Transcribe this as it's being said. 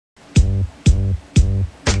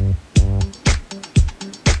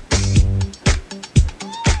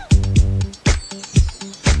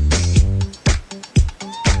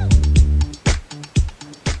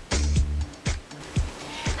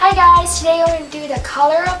going to do the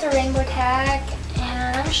color of the rainbow tag,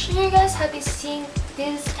 and I'm sure you guys have been seeing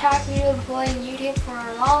this tag video before in YouTube for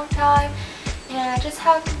a long time, and I just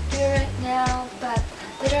have to do it now, but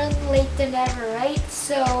better late than never, right?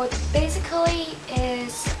 So basically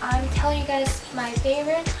I'm telling you guys my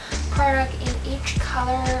favorite product in each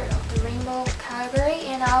color of the rainbow category,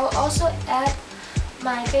 and I will also add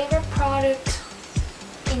my favorite product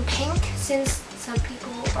in pink since some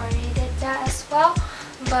people already did that as well.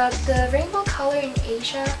 But the rainbow color in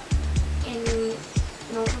Asia, in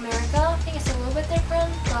North America, I think it's a little bit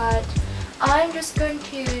different, but I'm just going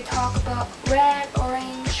to talk about red,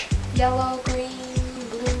 orange, yellow, green,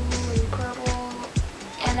 blue, and purple,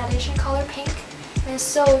 and addition color pink. And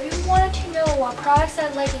so if you wanted to know what products I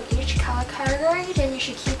like in each color category, then you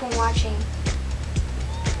should keep on watching.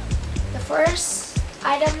 The first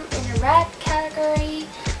item in the red category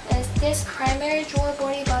is this Cranberry Joy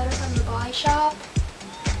Body Butter from the Body Shop.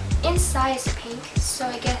 Inside is pink, so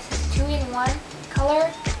I guess it's 2-in-1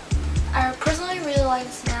 color. I personally really like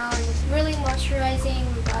the smell, and it's really moisturizing,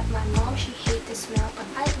 but my mom, she hates the smell, but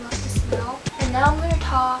I love the smell. And now I'm going to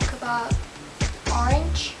talk about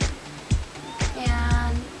orange.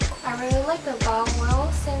 And I really like the balm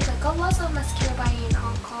oil since I got lots of mascara buying in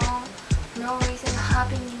Hong Kong. No reason I have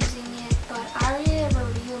been using it, but I already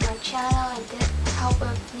reviewed my channel and did help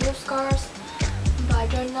with new scars, but I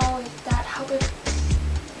don't know if that helped with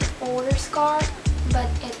older scar, but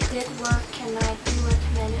it did work and I do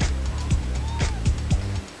recommend it.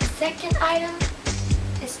 The second item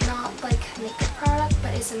is not like a makeup product,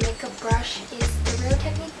 but it's a makeup brush. It's the Real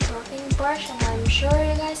Technique Darkening Brush, and I'm sure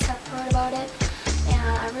you guys have heard about it. And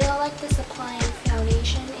I really like this applying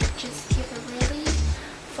foundation. It just gives a really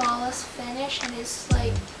flawless finish, and it's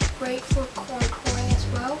like great for contouring as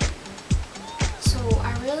well. So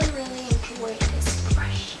I really enjoy this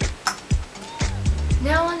brush.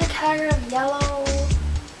 Now on the category of yellow,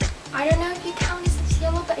 I don't know if you count this as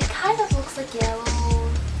yellow, but it kind of looks like yellow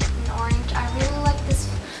and orange. I really like this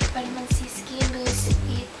vitamin C skin boost.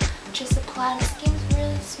 It just applies, the skin's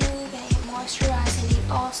really smooth and it moisturizes, and it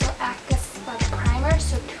also acts as a primer,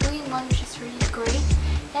 so 2-in-1, which is really great.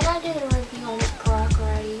 And I did a review on this product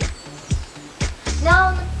already. Now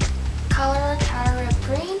on the color category of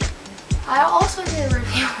green, I also did a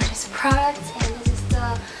review on this product, and this is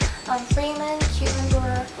the Freeman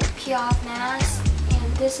Cucumber Peel Off Mask,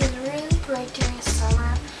 and this is really great during the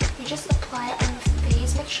summer. You just apply it on your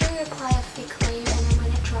face. Make sure you apply a thick layer, and then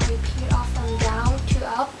when it dries, you peel it off from down to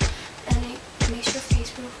up, and it makes your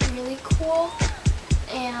face feel really cool.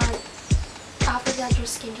 And after that, your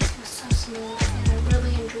skin just feels so smooth, and I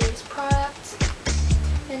really enjoy this product.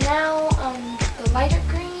 And now on the lighter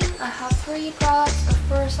green, I have 3 products. But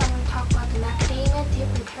first, I'm going to talk about the Macadamia Dip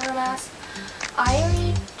Repair Mask. I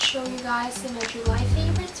already showed you guys in my July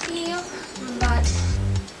favorites video, but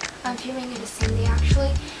I'm filming it the same day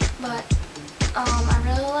actually. But I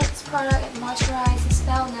really like this product. It moisturizes, it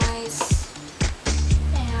smells nice,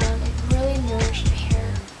 and it really nourishes the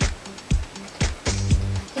hair.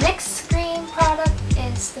 The next green product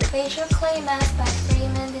is the Facial Clay Mask by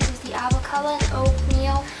Freeman. This is the avocado and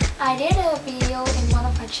oatmeal. I did a video in one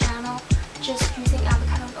of my channels just using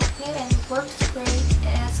avocado and oatmeal, and it works great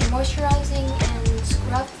as a moisturizing and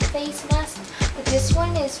scrub face mask. But this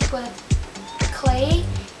one is with clay.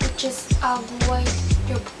 It just avoids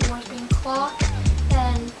your pores being clogged,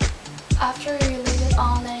 and after you leave it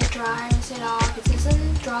on, then it dries it off. It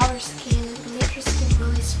doesn't dry your skin. It leaves your skin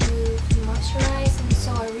really smooth and moisturized, and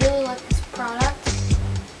so I really like this product.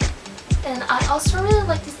 And I also really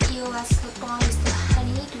like this EOS lip balm. It's the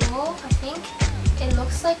Honey Duo, I think. It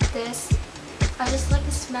looks like this. I just like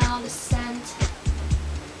the smell, the scent,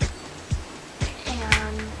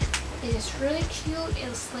 and it is really cute.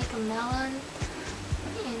 It's like a melon,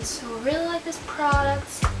 and so I really like this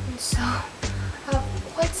product. And so I have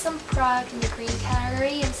quite some product in the green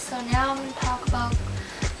category, and so now I'm going to talk about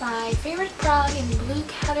my favorite product in the blue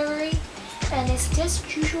category, and it's this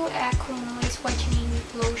Usual Aqua Moist Whitening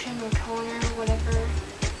Lotion or Toner, whatever.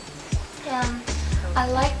 I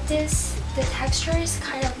like this. The texture is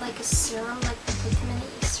kind of like a serum, like the vitamin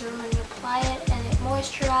E serum when you apply it, and it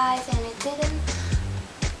moisturized, and it didn't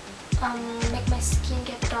make my skin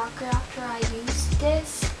get darker after I used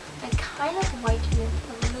this. I kind of whitened it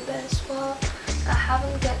a little bit as well. I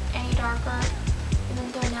haven't got any darker,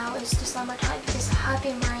 even though now it's the summertime, because I have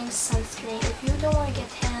been wearing sunscreen. If you don't want to get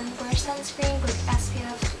tan, wear sunscreen, but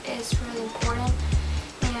SPF is really important.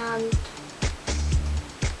 And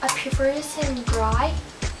I prefer this in dry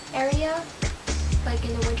area, like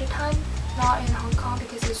in the winter time, not in Hong Kong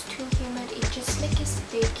because it's too humid. It just makes it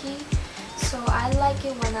sticky. So I like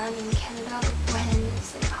it when I'm in Canada, but when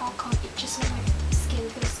it's in Hong Kong, it just makes my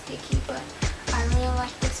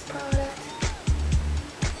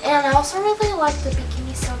And I also really like the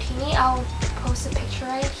Bikini Saltini. I'll post a picture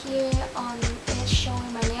right here on it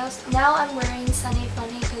showing my nails. Now I'm wearing Sunny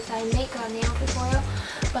Funny because I make a nail tutorial,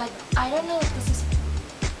 but I don't know if this is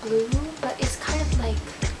blue, but it's kind of like,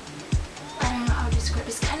 I don't know how to describe it.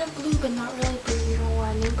 It's kind of blue but not really blue, you know what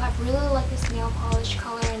I mean? But I really like this nail polish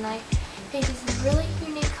color, and I think it's a really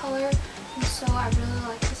unique color, and so I really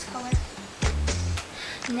like this color.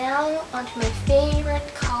 Now onto my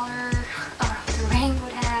favorite color of the rainbow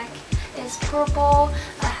tag is purple.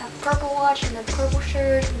 I have purple watch and a purple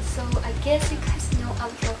shirt, and so I guess you guys know I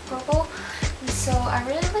love purple. And so I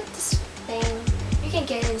really like this thing. You can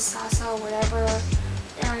get it in Sasa or whatever,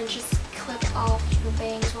 and just clip off your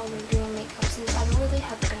bangs while you're doing makeup, since I don't really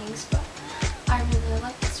have bangs, but I really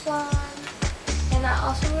like this one. And I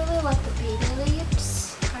also really like the baby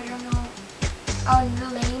lips. I don't know, I'll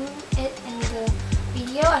name it in the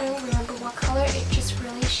video. I don't remember what color. It just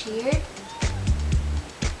really sheared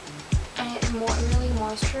and it really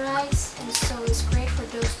moisturized, and so it's great for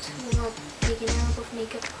those who are beginner with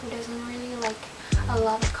makeup who doesn't really like a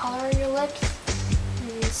lot of color on your lips.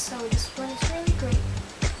 And so this one is really great.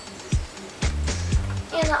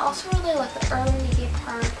 And I also really like the Urban Decay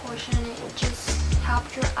Powder portion. It just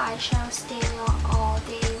helps your eyeshadow stay on all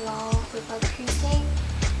day long without creasing.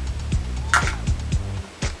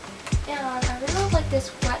 And I really like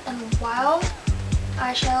this Wet n Wild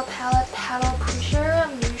eyeshadow palette Paddle Pusher.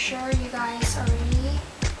 I'm sure you guys already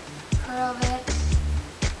heard of it.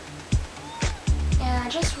 And I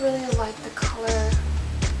just really like the color.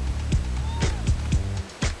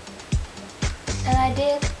 And I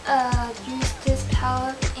did use this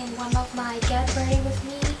palette in one of my Get Ready With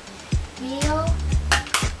Me video.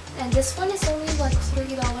 And this one is only like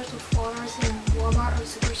 $30 with $4 in Walmart or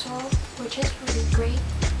Superstore, which is really great.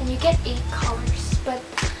 And you get 8 colors, but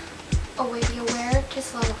always be aware,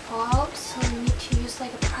 just let it fall out. So you need to use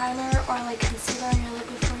like a primer or like concealer on your lip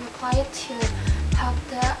before you apply it to help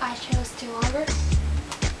the eyeshadow stay longer.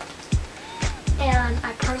 And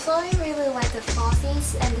I personally really like the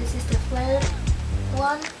Flossies, and this is the flared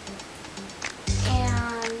one.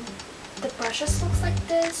 And the brushes looks like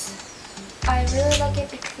this. I really like it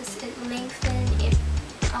because it lengthened, it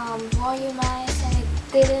volumized, and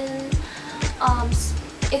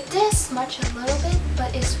it did smudge a little bit,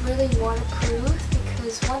 but it's really waterproof,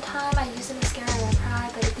 because one time I used a mascara and I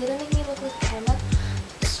cried, but it didn't make me look like a panda,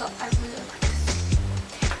 so I really like this.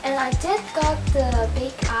 And I did got the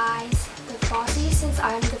Baked Eyes, the Flossy, since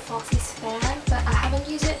I'm the Flossy's fan, but I haven't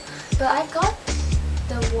used it. But I got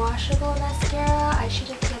the washable mascara. I should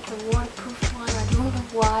have get the waterproof one. I don't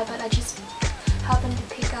know why, but I just happened to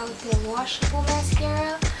pick out the washable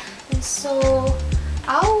mascara, and so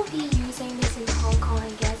I'll be using this in Hong Kong, I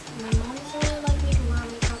guess. My mom doesn't really like me to wear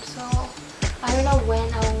makeup, so I don't know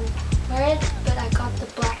when I'll wear it, but I got the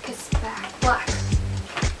blackest black.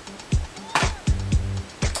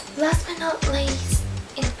 Last but not least,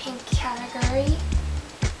 in pink category,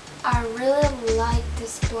 I really like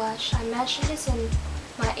this blush. I mentioned this in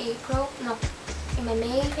my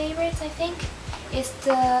May favorites, I think. It's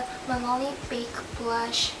the Milani Bake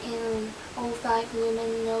Blush in 05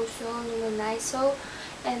 Luminoso Luminiso,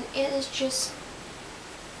 and it is just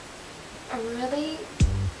a really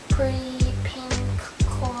pretty pink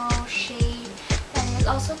coral shade. And it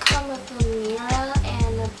also comes with a mirror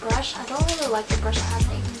and a brush. I don't really like the brush, I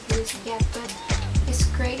haven't even used it yet, but it's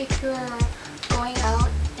great if you're going out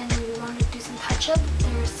and you want to do some touch-up.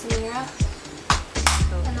 There's the mirror.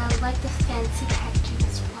 And I like the fancy packaging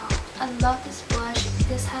as well. I love this blush.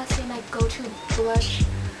 This has been my go-to blush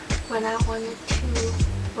when I wanted to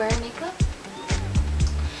wear makeup.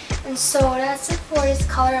 And so that's it for this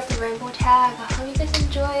color of the rainbow tag. I hope you guys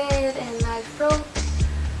enjoy it, and I throw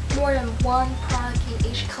more than one product in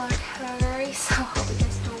each color category, so I hope you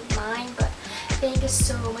guys don't mind. But thank you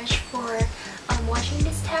so much for watching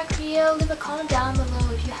this tag video. Leave a comment down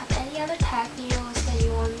below if you have any other tag videos that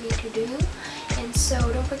you want me to do. And so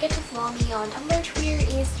don't forget to follow me on Tumblr, Twitter,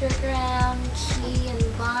 Instagram, Key, and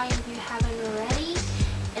Vine if you haven't already.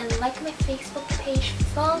 And like my Facebook page,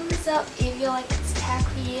 thumbs up if you like this tag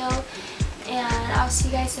video. And I'll see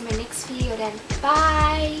you guys in my next video then.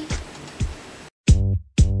 Bye!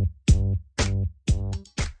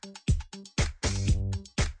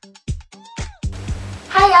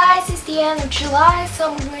 Hi guys, it's the end of July,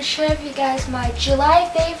 so I'm going to share with you guys my July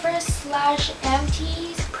favorites /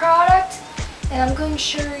 empties product. And I'm going to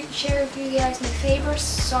share with you guys my favorite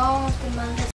song of the month.